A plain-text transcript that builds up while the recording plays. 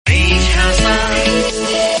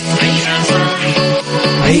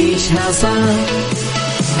عيشها صح،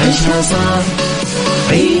 عيشها صح،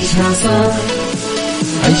 عيشها صح،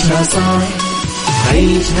 عيشها صح،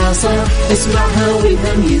 عيشها صح، اسمعها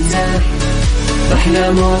والهم ينزاح،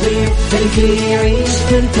 أحلى مواضيع الكل يعيش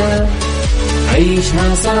ترتاح،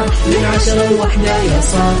 عيشها صح من 10 ل1 يا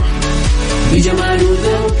صاح، بجمال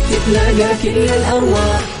وذوق تتلاقى كل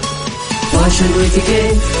الأرواح، فاشل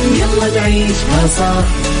واتيكيت يلا نعيشها صح،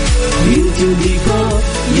 بيوتي وديكور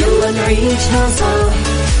يلا نعيشها صح،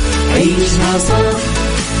 عيشها صح،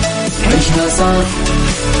 عيشها صح،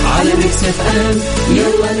 على ميكس اف ام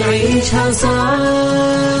يلا نعيشها صح.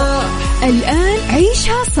 الآن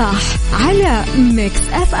عيشها صح على ميكس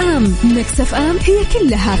اف ام. ميكس اف ام هي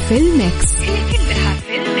كلها في الميكس، هي كلها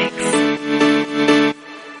في الميكس.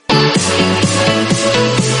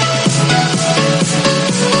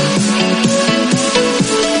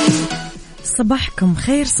 صباحكم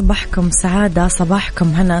خير، صباحكم سعادة، صباحكم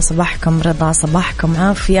هنا، صباحكم رضا، صباحكم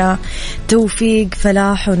عافية، توفيق،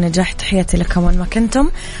 فلاح ونجاح. تحياتي لكم وين ما كنتم،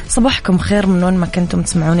 صباحكم خير من وين ما كنتم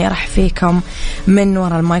تسمعوني. أرحب فيكم من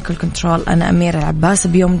وراء المايكل كنترول، أنا أميرة العباس،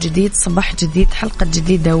 بيوم جديد، صباح جديد، حلقة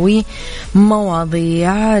جديدة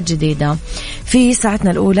ومواضيع جديدة. في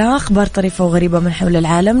ساعتنا الأولى أخبار طريفة وغريبة من حول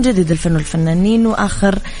العالم، جديد الفن والفنانين،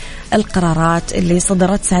 وآخر القرارات اللي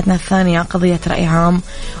صدرت. ساعتنا الثانية قضية رأي عام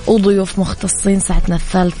وضيوف مختصين. ساعتنا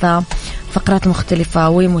الثالثة فقرات مختلفة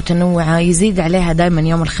ومتنوعة يزيد عليها دايما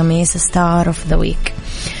يوم الخميس ستار اوف ذا ويك.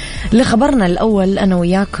 لخبرنا الأول أنا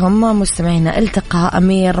وياكم مستمعينا، التقى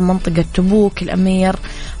أمير منطقة تبوك الأمير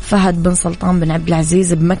فهد بن سلطان بن عبد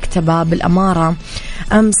العزيز بمكتبه بالأمارة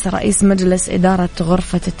أمس رئيس مجلس إدارة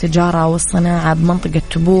غرفة التجارة والصناعة بمنطقة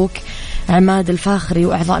تبوك عماد الفاخري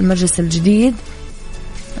وأعضاء المجلس الجديد.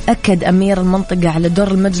 أكد أمير المنطقة على دور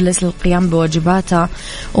المجلس للقيام بواجباته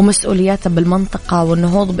ومسؤولياته بالمنطقة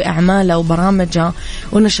والنهوض بأعماله وبرامجه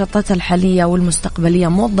ونشاطاته الحالية والمستقبلية،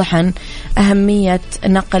 موضحا أهمية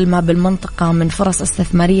نقل ما بالمنطقة من فرص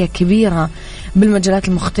استثمارية كبيرة بالمجالات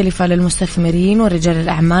المختلفة للمستثمرين ورجال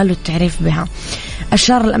الأعمال والتعريف بها.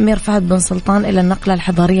 أشار الأمير فهد بن سلطان إلى النقلة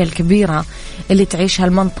الحضارية الكبيرة اللي تعيشها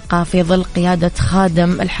المنطقة في ظل قيادة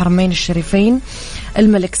خادم الحرمين الشريفين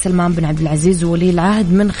الملك سلمان بن عبد العزيز وولي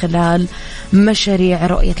العهد، من خلال مشاريع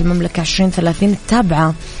رؤية المملكة 2030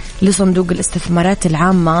 التابعة لصندوق الاستثمارات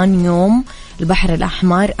العامة نيوم، البحر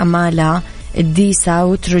الأحمر، أمالة، الديسة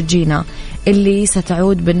وتروجينا، اللي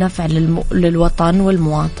ستعود بالنفع للوطن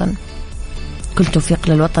والمواطن. كل توفيق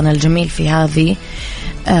للوطن الجميل في هذه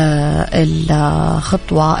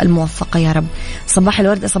الخطوة الموفقة يا رب. صباح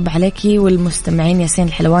الورد، أصبح عليكي والمستمعين. ياسين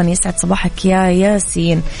الحلواني، يسعد صباحك يا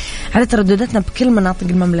ياسين. على تردداتنا بكل مناطق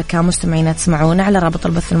المملكة مستمعين تسمعونا على رابط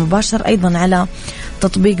البث المباشر، أيضا على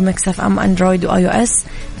تطبيق ميكس اف ام أندرويد وآي أو إس،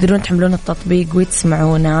 تقدرون تحملون التطبيق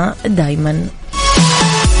وتسمعونا دايما.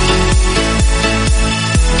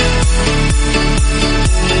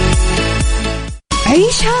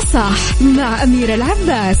 عيشها صح مع أميرة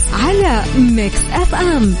العباس على ميكس اف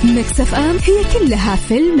ام. ميكس اف ام هي كلها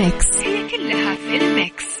في الميكس، هي كلها في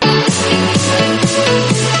الميكس.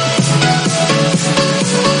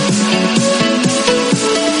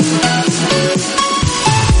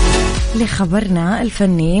 لخبرنا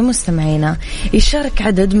الفني مستمعينا، يشارك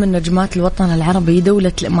عدد من نجمات الوطن العربي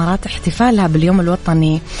دولة الإمارات احتفالها باليوم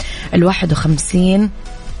الوطني 51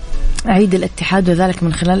 عيد الاتحاد، وذلك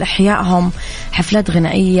من خلال إحيائهم حفلات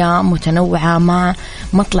غنائية متنوعة مع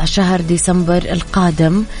مطلع شهر ديسمبر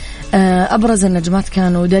القادم. أبرز النجمات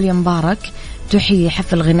كانوا داليا مبارك تحيي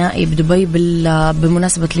حفل غنائي بدبي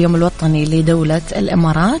بمناسبة اليوم الوطني لدولة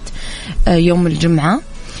الإمارات يوم الجمعة.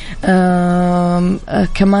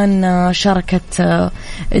 كمان شاركت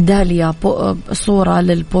داليا صورة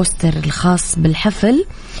للبوستر الخاص بالحفل.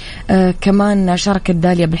 كمان شاركت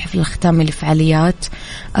داليا بالحفل الختامي لفعاليات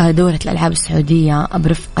دورة الألعاب السعودية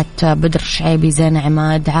برفقة بدر الشعيبي، زينة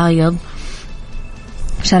عماد، عايض.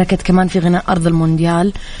 شاركت كمان في غناء أرض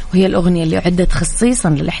المونديال، وهي الأغنية اللي أعدت خصيصا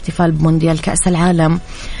للاحتفال بمونديال كأس العالم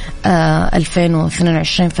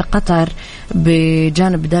 2022 في قطر.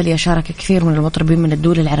 بجانب داليا شارك كثير من المطربين من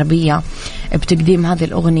الدول العربية بتقديم هذه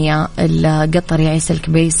الأغنية، القطري عيسى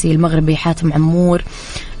الكبيسي، المغربي حاتم عمور،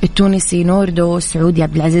 التونسي نوردو، السعودي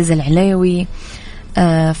عبد العزيز العليوي.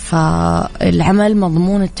 فالعمل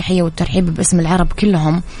مضمون التحية والترحيب باسم العرب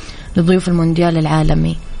كلهم لضيوف المونديال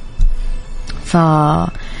العالمي.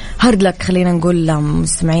 فهارد لك، خلينا نقول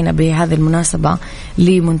مستمعينا بهذه المناسبة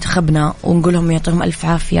لمنتخبنا ونقولهم يعطيهم ألف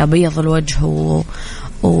عافية، بيض الوجه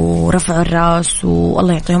ورفع الرأس،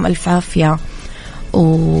 والله يعطيهم ألف عافية.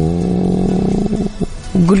 وقولوا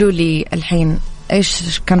لي الحين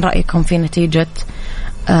إيش كان رأيكم في نتيجة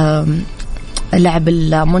لعب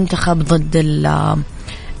المنتخب ضد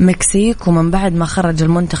مكسيك، ومن بعد ما خرج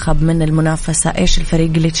المنتخب من المنافسة إيش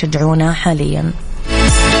الفريق اللي تشجعونه حاليا؟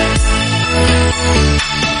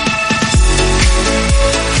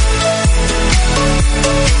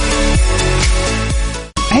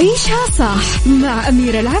 عيشها صح مع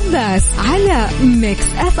أميرة العباس على ميكس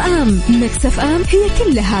أف أم. ميكس أف أم هي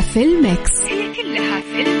كلها في الميكس.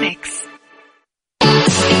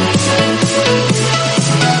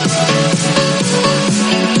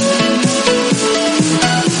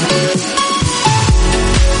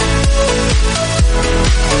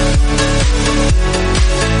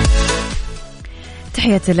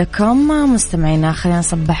 تحياتي لكم مستمعينا، خلينا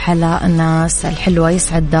نصبح على الناس الحلوة،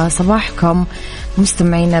 يسعد صباحكم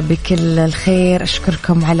مستمعينا بكل الخير.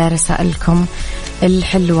 أشكركم على رسائلكم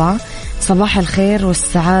الحلوة، صباح الخير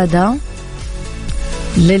والسعادة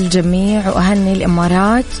للجميع، وأهني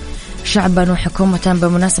الإمارات شعبا وحكومة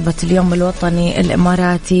بمناسبة اليوم الوطني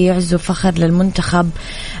الإماراتي. عز وفخر للمنتخب،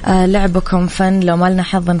 لعبكم فن، لو ما لنا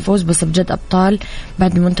حظ نفوز بس بجد أبطال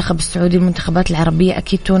بعد المنتخب السعودي. المنتخبات العربية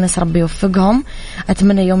أكيد تونس ربي يوفقهم.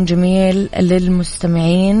 أتمنى يوم جميل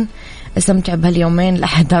للمستمعين، استمتع بهاليومين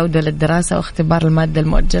لأحد عودة للدراسة واختبار المادة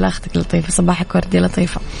المؤجلة. أختك لطيفة، صباحك وردي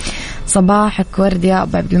لطيفة، صباحك وردي يا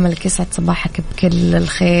أبو عبد الملك، يسعد صباحك بكل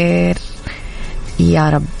الخير يا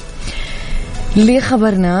رب.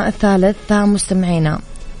 لخبرنا الثالث مستمعينا،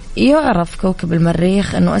 يعرف كوكب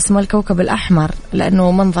المريخ أنه اسمه الكوكب الأحمر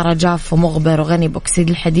لأنه منظره جاف ومغبر وغني بأكسيد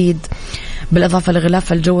الحديد، بالإضافة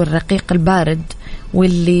لغلاف الجو الرقيق البارد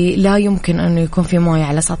واللي لا يمكن أنه يكون في موية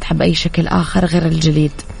على سطحه بأي شكل آخر غير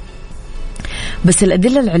الجليد. بس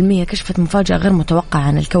الأدلة العلمية كشفت مفاجأة غير متوقعة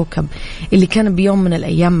عن الكوكب اللي كان بيوم من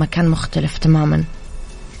الأيام مكان مختلف تماما،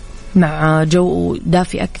 مع جو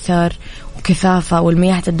دافي أكثر وكثافة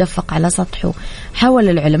والمياه تتدفق على سطحه. حاول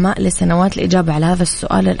العلماء لسنوات الإجابة على هذا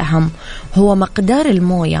السؤال الأهم، هو مقدار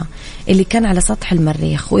الموية اللي كان على سطح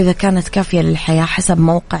المريخ وإذا كانت كافية للحياة. حسب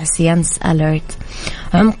موقع ساينس أليرت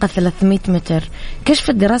عمق 300 متر،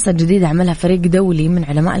 كشفت دراسة جديدة عملها فريق دولي من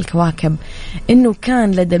علماء الكواكب إنه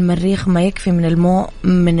كان لدى المريخ ما يكفي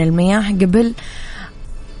من المياه قبل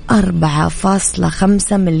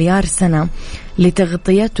 4.5 مليار سنة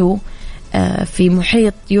لتغطيته في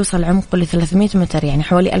محيط يوصل عمقه ل 300 متر، يعني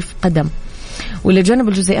حوالي 1000 قدم. والى جانب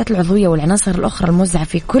الجزيئات العضوية والعناصر الأخرى الموزعة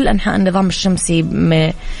في كل أنحاء النظام الشمسي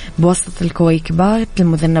بواسطة الكويكبات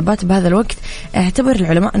المذنبات بهذا الوقت، اعتبر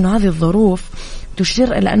العلماء أنه هذه الظروف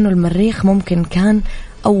تشير إلى أنه المريخ ممكن كان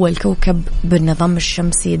أول كوكب بالنظام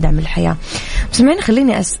الشمسي يدعم الحياة. سمعين،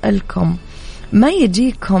 خليني أسألكم، ما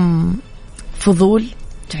يجيكم فضول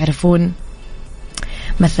تعرفون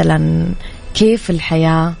مثلا كيف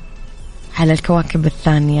الحياة على الكواكب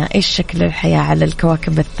الثانية؟ إيش شكل الحياة على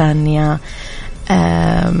الكواكب الثانية؟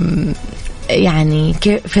 يعني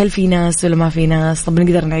كيف، هل في ناس ولا ما في ناس؟ طب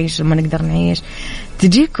نقدر نعيش ولا ما نقدر نعيش؟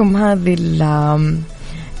 تجيكم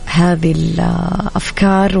هذه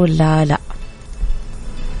الأفكار ولا لا؟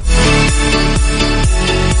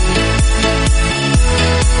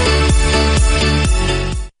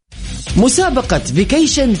 مسابقة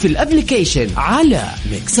فيكيشن في الابليكيشن على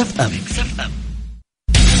ميكس أف أم.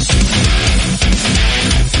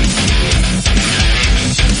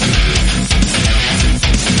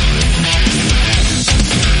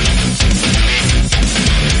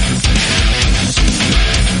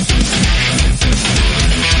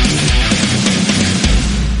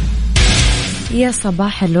 يا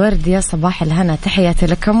صباح الورد، يا صباح الهنا، تحياتي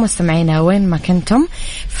لكم مستمعينا وين ما كنتم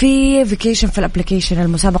في فيكيشن في الابليكيشن،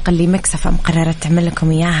 المسابقة اللي ميكس أف أم قررت تعمل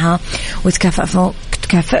لكم إياها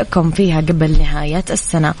وتكافئكم فيها قبل نهاية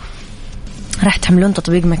السنة. راح تحملون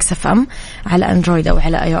تطبيق ميكس أف أم على أندرويد أو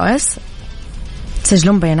على آي أو إس،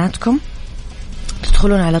 تسجلون بياناتكم،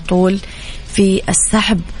 تدخلون على طول في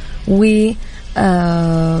السحب، و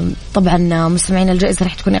طبعا مستمعين الجائزة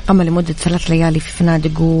راح تكون إقامة لمدة 3 ليالي في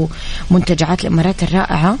فنادق ومنتجعات الإمارات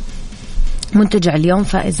الرائعة. منتجع اليوم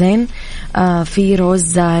فائزين في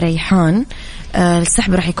روز ريحان.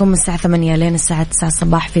 السحب راح يكون من الساعة 8 لين الساعة 9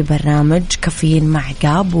 الصباح في برنامج كافيين مع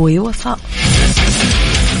عقاب ووفاء.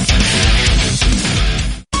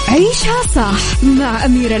 عيشها صح مع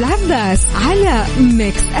أميرة العباس على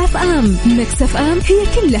ميكس أف أم. ميكس أف أم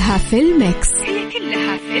هي كلها في الميكس.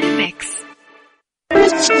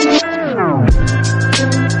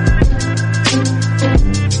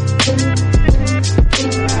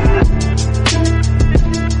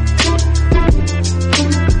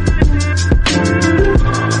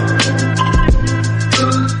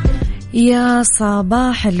 يا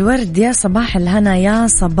صباح الورد، يا صباح الهنا، يا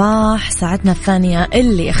صباح ساعتنا الثانية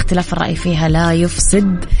اللي اختلاف الرأي فيها لا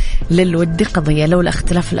يفسد للود قضية. لولا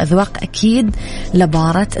اختلاف الأذواق أكيد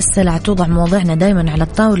لبارة السلع. توضع مواضيعنا دايما على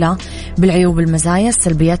الطاولة بالعيوب المزايا،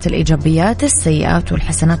 السلبيات الإيجابيات، السيئات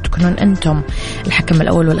والحسنات، تكونون أنتم الحكم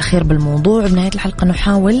الأول والأخير بالموضوع. بنهاية الحلقة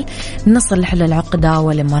نحاول نصل لحل العقدة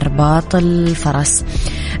ولمرباط الفرس.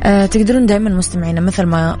 تقدرون دايما مستمعينا مثل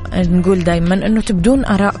ما نقول دايما أنه تبدون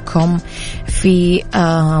آراءكم في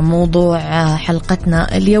موضوع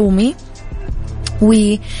حلقتنا اليومي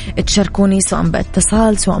وتشاركوني سواء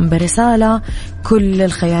باتصال سواء برسالة. كل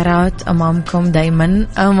الخيارات أمامكم دايما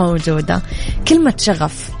موجودة. كلمة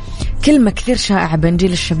شغف كلمة كثير شائعة بين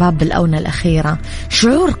جيل الشباب بالآونة الأخيرة،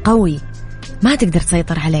 شعور قوي ما تقدر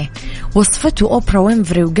تسيطر عليه. وصفته أوبرا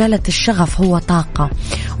وينفري وقالت الشغف هو طاقة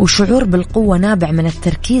وشعور بالقوة نابع من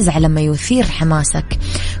التركيز على ما يثير حماسك.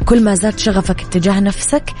 كل ما زاد شغفك اتجاه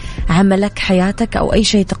نفسك، عملك، حياتك أو أي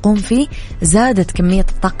شيء تقوم فيه، زادت كمية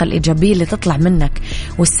الطاقة الإيجابية اللي تطلع منك.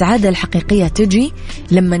 والسعادة الحقيقية تجي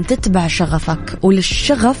لما تتبع شغفك.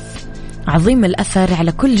 وللشغف عظيم الأثر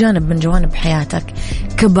على كل جانب من جوانب حياتك،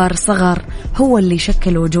 كبر صغر، هو اللي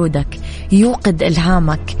يشكل وجودك، يوقد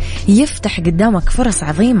إلهامك، يفتح قدامك فرص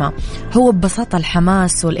عظيمة. هو ببساطة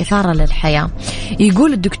الحماس والإثارة للحياة.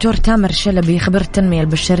 يقول الدكتور تامر شلبي خبير التنمية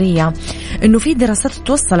البشرية إنه في دراسات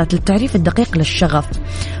توصلت للتعريف الدقيق للشغف.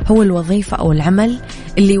 هو الوظيفة أو العمل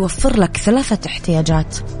اللي يوفر لك 3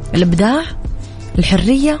 احتياجات: الإبداع،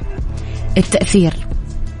 الحرية، التأثير.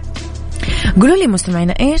 قولوا لي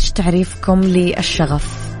مستمعينا إيش تعريفكم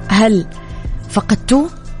للشغف؟ هل فقدتوه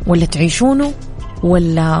ولا تعيشونه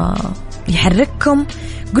ولا يحرككم؟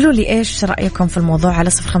 قولوا لي إيش رأيكم في الموضوع على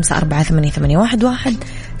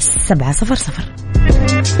 0548811700.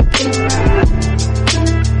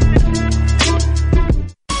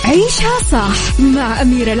 عيشها صح مع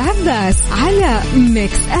أميرة العباس على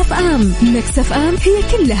ميكس أف أم. ميكس أف أم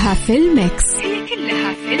هي كلها في الميكس.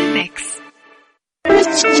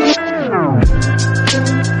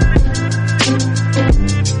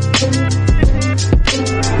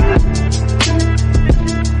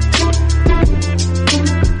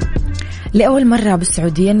 لأول مرة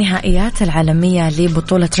بالسعودية النهائيات العالمية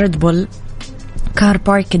لبطولة ريد بول كار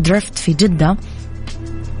بارك دريفت في جدة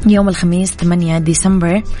يوم الخميس 8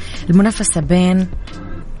 ديسمبر. المنافسة بين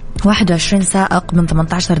 21 سائق من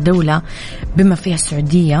 18 دولة بما فيها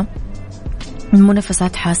السعودية.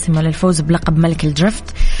 المنافسات حاسمة للفوز بلقب ملك الدريفت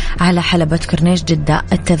على حلبة كورنيش جدة.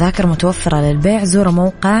 التذاكر متوفرة للبيع. زوروا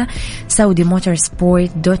موقع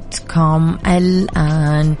saudimotorsport.com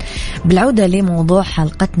الآن. بالعودة لموضوع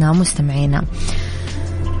حلقتنا مستمعينا،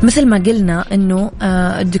 مثل ما قلنا أنه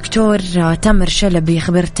الدكتور تامر شلبي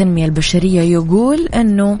خبير التنمية البشرية يقول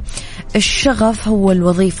أنه الشغف هو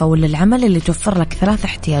الوظيفة ولا العمل اللي توفر لك 3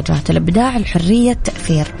 احتياجات: الإبداع، الحرية،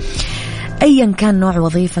 التأثير. أيا كان نوع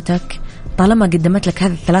وظيفتك طالما قدمت لك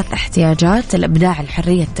هذه 3 احتياجات، الإبداع،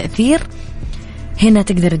 الحرية، التأثير، هنا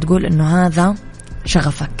تقدر تقول أنه هذا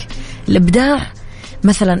شغفك. الإبداع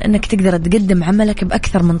مثلا أنك تقدر تقدم عملك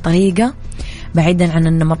بأكثر من طريقة بعيدا عن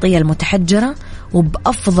النمطية المتحجرة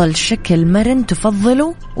وبأفضل شكل مرن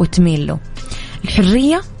تفضله وتميل له.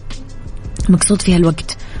 الحرية مقصود فيها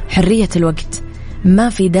الوقت، حرية الوقت، ما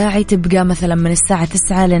في داعي تبقى مثلا من الساعة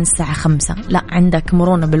 9 لين الساعة 5، لا، عندك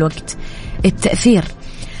مرونة بالوقت. التأثير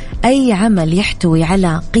أي عمل يحتوي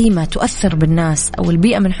على قيمة تؤثر بالناس أو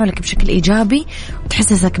البيئة من حولك بشكل إيجابي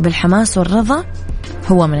وتحسسك بالحماس والرضا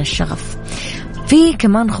هو من الشغف. في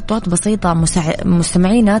كمان خطوات بسيطة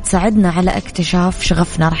مستمعينا تساعدنا على اكتشاف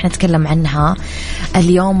شغفنا، رح نتكلم عنها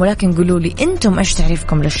اليوم. ولكن قولوا لي أنتم إيش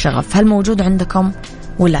تعريفكم للشغف؟ هل موجود عندكم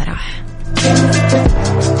ولا راح؟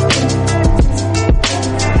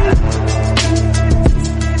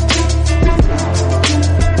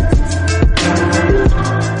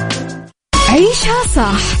 عيشها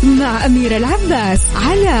صح مع أميرة العباس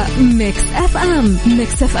على ميكس أف أم.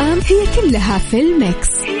 ميكس أف أم هي كلها في الميكس.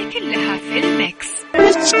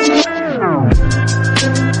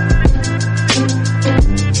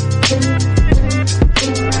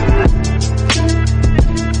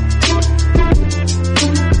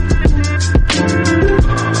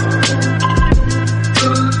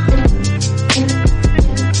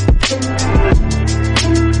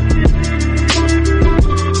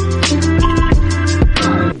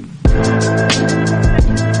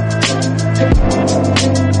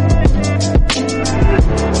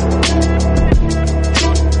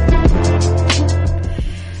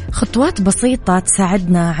 خطوات بسيطة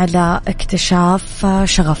تساعدنا على اكتشاف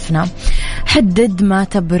شغفنا. حدد ما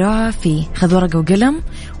تبرع فيه، خذ ورقة وقلم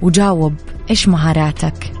وجاوب إيش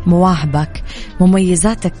مهاراتك، مواهبك،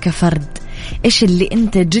 مميزاتك كفرد، إيش اللي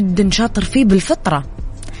أنت جدا شاطر فيه بالفطرة.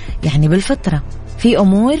 يعني بالفطرة في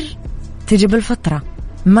أمور تجي بالفطرة،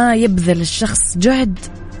 ما يبذل الشخص جهد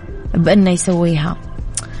بأنه يسويها.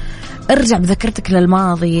 ارجع بذكرتك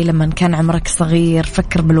للماضي لما كان عمرك صغير،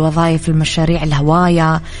 فكر بالوظائف، المشاريع،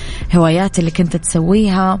 هوايات اللي كنت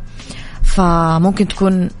تسويها. فممكن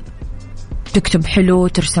تكون تكتب حلو،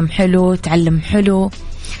 ترسم حلو، تعلم حلو،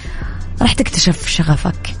 راح تكتشف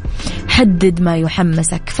شغفك. حدد ما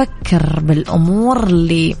يحمسك، فكر بالأمور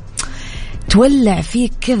اللي تولع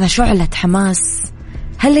فيك كذا شعلة حماس.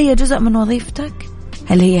 هل هي جزء من وظيفتك؟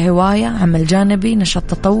 هل هي هواية، عمل جانبي، نشاط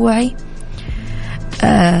تطوعي؟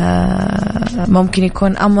 ممكن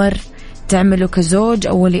يكون أمر تعمله كزوج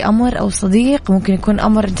أو ولي أمر أو صديق، ممكن يكون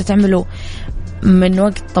أمر أنت تعمله من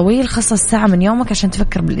وقت طويل. خصص ساعة من يومك عشان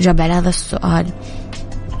تفكر بالإجابة على هذا السؤال.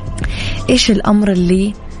 إيش الأمر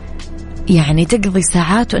اللي يعني تقضي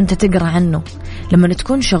ساعات وأنت تقرأ عنه؟ لما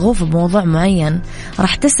تكون شغوف بموضوع معين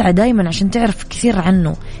راح تسعى دايما عشان تعرف كثير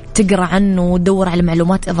عنه، تقرأ عنه وتدور على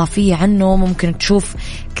معلومات إضافية عنه. ممكن تشوف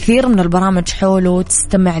كثير من البرامج حوله،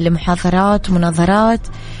 تستمع لمحاضرات ومناظرات.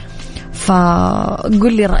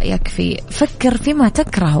 فقل لي رأيك فيه. فكر فيما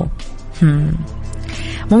تكرهه.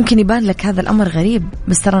 ممكن يبان لك هذا الأمر غريب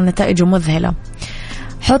بس ترى نتائجه مذهلة.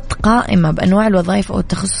 حط قائمة بأنواع الوظائف أو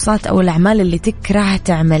التخصصات أو الأعمال اللي تكره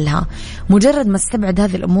تعملها. مجرد ما تستبعد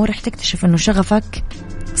هذه الأمور رح تكتشف أنه شغفك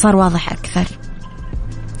صار واضح أكثر.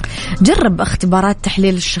 جرب اختبارات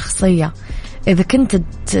تحليل الشخصية. إذا كنت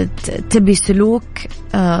تبي سلوك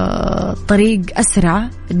طريق أسرع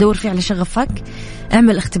تدور فيه على شغفك،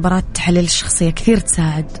 اعمل اختبارات تحليل الشخصية، كثير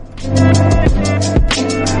تساعد.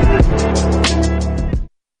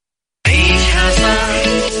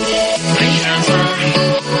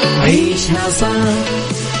 عيشها صح،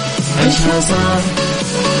 عيشها صح،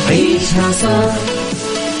 عيشها صح،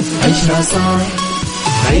 عيشها صح،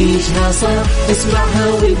 عيشها صح،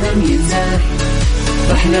 اسمعها والهم ينزاح،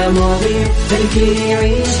 أحلى مواضيع الكل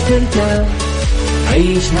يعيش ترتاح.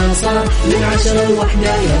 عيشها صح من 10 ل1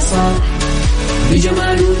 يا صاح،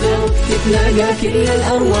 بجمال وذوق تتلاقى كل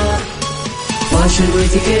الأرواح. فاشل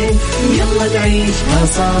واتيكيت يلا نعيشها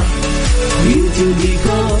صح، بيوتي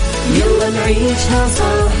وديكور يلا نعيشها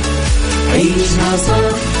صح. عيشها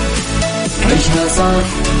صح، عيشها صح،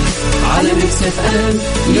 على ميكس اف ام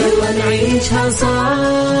يلا نعيشها صح.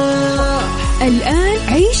 الآن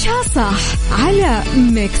عيشها صح على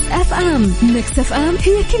ميكس اف ام. ميكس اف ام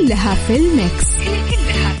هي كلها في الميكس، هي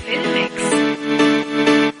كلها في الميكس.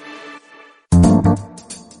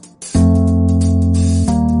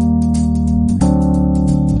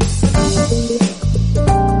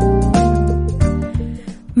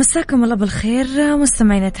 مساكم الله بالخير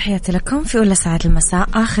مستمعينا، تحياتي لكم في أولى ساعات المساء،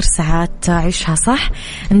 آخر ساعات عيشها صح.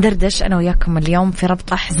 ندردش أنا وياكم اليوم في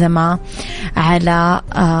ربط أحزمة على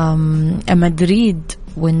مدريد،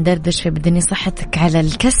 وندردش في بدني صحتك على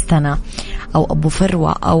الكستنة أو أبو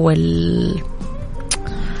فروة أو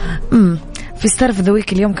في ستار في ذا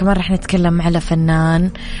ويك. اليوم كمان رح نتكلم على فنان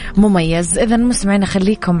مميز. إذا مستمعين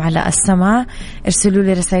خليكم على السمع، ارسلوا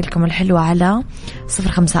لي رسائلكم الحلوة على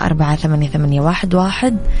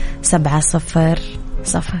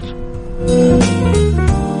 0548811700.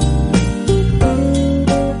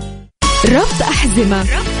 ربط أحزمة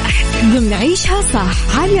ضمن عيشها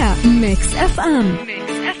صح على ميكس اف ام.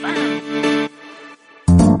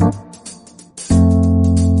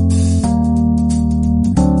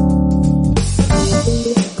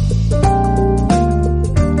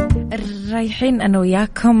 رايحين أنا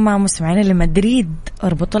وياكم مع مستمعين لمدريد.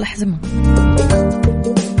 اربطوا الأحزمة.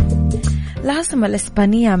 العاصمة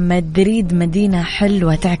الإسبانية مدريد مدينة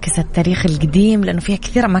حلوة تعكس التاريخ القديم، لأنه فيها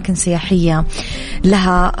كثير أماكن سياحية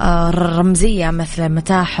لها رمزية مثل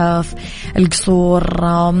متاحف، القصور،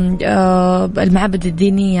 المعابد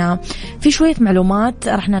الدينية. في شوية معلومات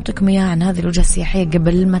راح نعطيكم إياها عن هذه الوجهة السياحية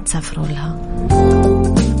قبل ما تسافروا لها.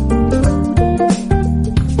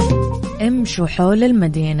 امشوا حول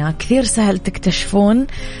المدينة، كثير سهل تكتشفون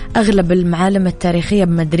أغلب المعالم التاريخية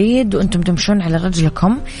بمدريد وأنتم تمشون على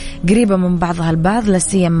رجلكم، قريبة من بعضها البعض،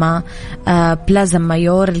 لسيما بلازا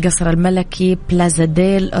مايور القصر الملكي، بلازا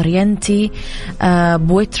ديل أورينتي،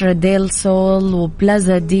 بويترا ديل سول،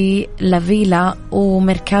 وبلازا دي لافيلا،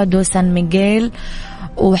 وميركادو سان ميغيل،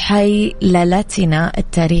 وحي لالاتينا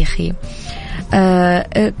التاريخي.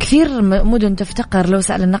 كثير مدن تفتقر لو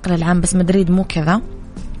سأل النقل العام، بس مدريد مو كذا.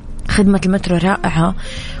 خدمة المترو رائعة،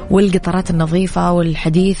 والقطارات النظيفة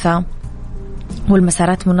والحديثة،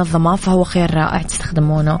 والمسارات منظمة، فهو خيار رائع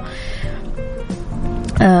تستخدمونه.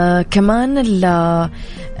 كمان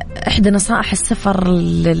إحدى نصائح السفر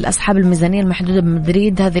للأصحاب الميزانية المحدودة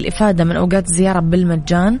بمدريد هذه الإفادة من أوقات زيارة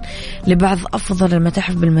بالمجان لبعض أفضل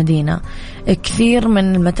المتاحف بالمدينة. كثير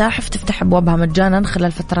من المتاحف تفتح أبوابها مجانا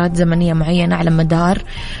خلال فترات زمنية معينة على مدار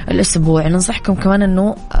الأسبوع. ننصحكم كمان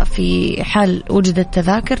أنه في حال وجدت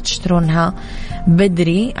تذاكر تشترونها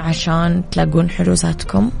بدري عشان تلاقون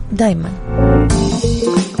حجوزاتكم دايما.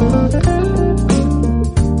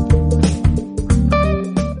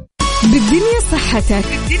 بالدنيا صحتك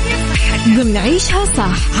ضمن عيشها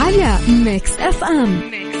صح على ميكس اف ام.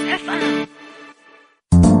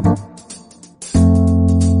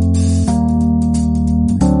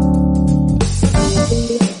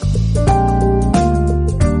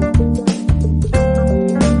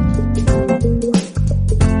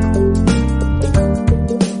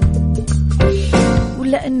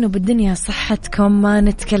 إنه بالدنيا صحتكم ما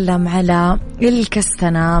نتكلم على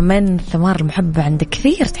الكستنة من ثمار المحبة عند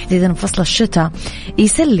كثير تحديدا في فصل الشتاء.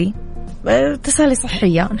 يسلي تسالي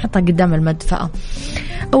صحية نحطها قدام المدفأة.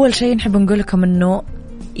 أول شيء نحب نقول لكم إنه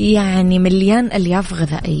يعني مليان ألياف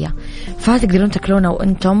غذائية فتقدرون تاكلونه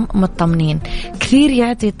وأنتم مطمنين. كثير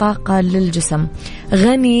يعطي طاقة للجسم،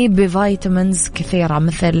 غني بفيتامينز كثيرة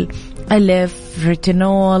مثل ألف،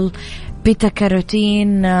 ريتينول، بيتا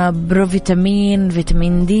كاروتين، بروفيتامين،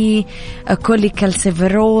 فيتامين دي،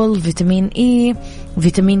 كوليكالسيفيرول، فيتامين إي،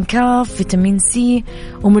 فيتامين كاف، فيتامين سي،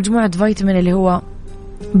 ومجموعة فيتامين اللي هو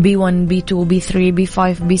B1 B2 B3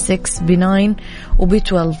 B5 B6 B9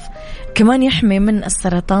 وB12. كمان يحمي من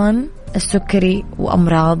السرطان، السكري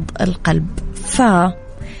وأمراض القلب.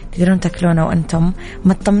 تقدرون تاكلونه وأنتم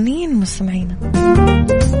مطمنين مستمعين.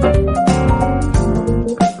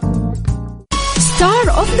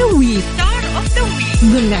 ستار اوف ذا ويك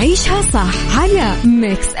ضمن عيشها صح على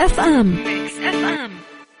ميكس اف ام.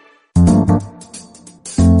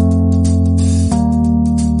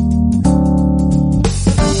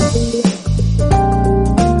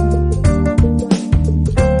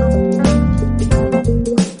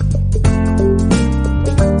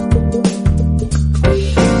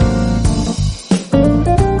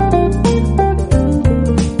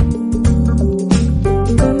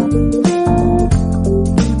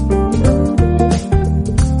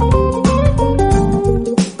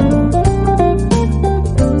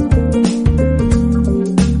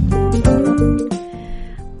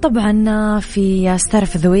 طبعا في ستار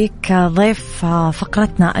اوف ذا ويك ضيف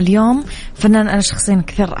فقرتنا اليوم فنان أنا شخصيا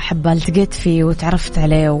كثير أحبه، التقيت فيه وتعرفت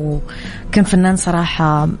عليه وكان فنان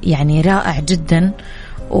صراحة يعني رائع جدا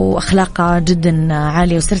وأخلاقه جدا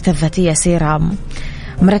عالية وسيرته الذاتية سيرة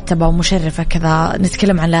مرتبة ومشرفة كذا.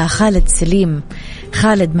 نتكلم على خالد سليم،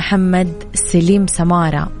 خالد محمد سليم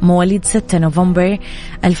سمارة، مواليد 6 نوفمبر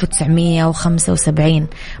 1975،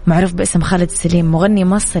 معروف باسم خالد سليم، مغني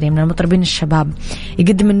مصري من المطربين الشباب،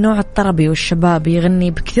 يقدم النوع الطربي والشبابي،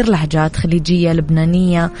 يغني بكثير لهجات خليجية،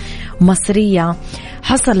 لبنانية، مصرية.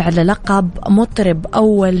 حصل على لقب مطرب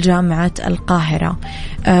أول جامعة القاهرة،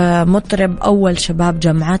 مطرب أول شباب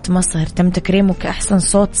جامعات مصر، تم تكريمه كأحسن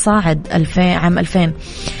صوت صاعد عام 2000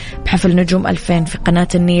 بحفل نجوم 2000 في قناة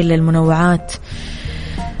النيل للمنوعات.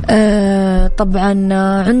 طبعا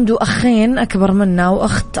عنده أخين أكبر منه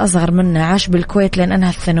وأخت أصغر منه، عاش بالكويت لأن أنهى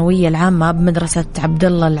الثانوية العامة بمدرسة عبد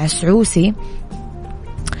الله العسعوسي.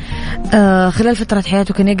 خلال فترة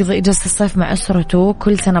حياته كان يقضي إجازة الصيف مع أسرته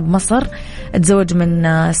كل سنة بمصر. تزوج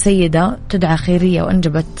من سيدة تدعى خيرية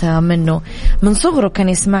وأنجبت منه. من صغره كان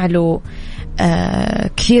يسمع له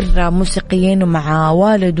كثير موسيقيين، ومع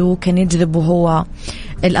والده كان يجذبه هو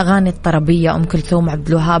الأغاني الطربية، أم كلثوم، عبد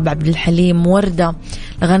الوهاب، عبد الحليم، وردة،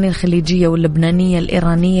 الأغاني الخليجية واللبنانية،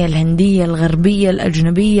 الإيرانية، الهندية، الغربية،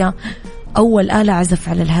 الأجنبية. أول آلة عزف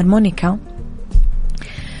على الهارمونيكا.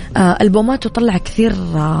 ألبومات وطلع كثير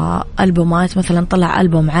ألبومات، مثلا طلع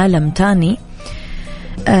ألبوم عالم تاني،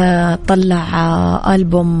 طلع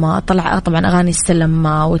ألبوم، طلع طبعا أغاني السلم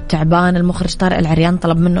والتعبان. المخرج طارق العريان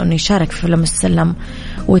طلب منه أنه يشارك في فيلم السلم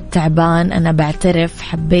والتعبان، أنا بعترف،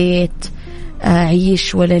 حبيت،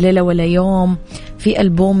 عيش، ولا ليلة ولا يوم. في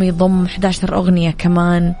ألبوم يضم 11 أغنية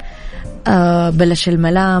كمان، بلش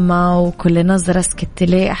الملامة، وكل نظرة، اسكت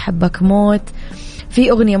ليه، أحبك موت.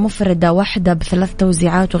 في أغنية مفردة واحدة ب3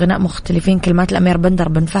 توزيعات وغناء مختلفين، كلمات الأمير بندر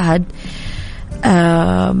بن فهد،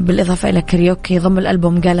 بالإضافة إلى كاريوكي. ضم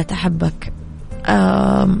الألبوم قالت أحبك،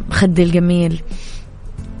 خدي الجميل.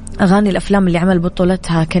 أغاني الأفلام اللي عمل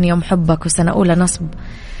بطولتها كان يوم حبك وسنة أولى نصب.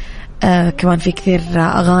 كمان في كثير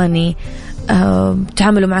أغاني،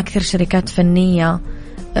 تعاملوا مع كثير شركات فنية،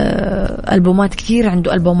 ألبومات كثير.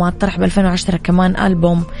 عنده ألبومات طرح ب2010 كمان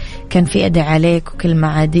ألبوم كان في أدعي عليك وكلمة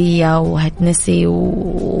عادية وهتنسي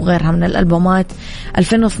وغيرها من الألبومات.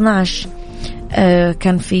 2012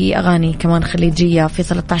 كان في أغاني كمان خليجية، في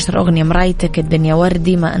 13 أغنية، مرايتك، الدنيا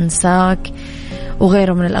وردي، ما أنساك،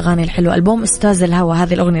 وغيره من الأغاني الحلوة. ألبوم أستاذ الهوى،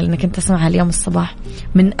 هذه الأغنية اللي كنت أسمعها اليوم الصباح،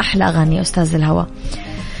 من أحلى أغاني أستاذ الهوى.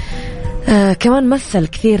 كمان مثل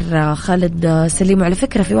كثير خالد سليم، وعلى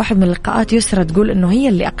فكرة في واحد من اللقاءات يسرى تقول إنه هي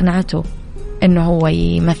اللي أقنعته إنه هو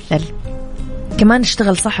يمثل. كمان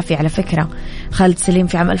اشتغل صحفي على فكرة خالد سليم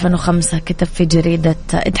في عام 2005، كتب في جريدة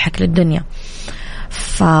اضحك للدنيا.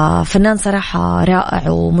 ففنان صراحة رائع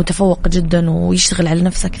ومتفوق جدا ويشتغل على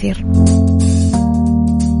نفسه كثير.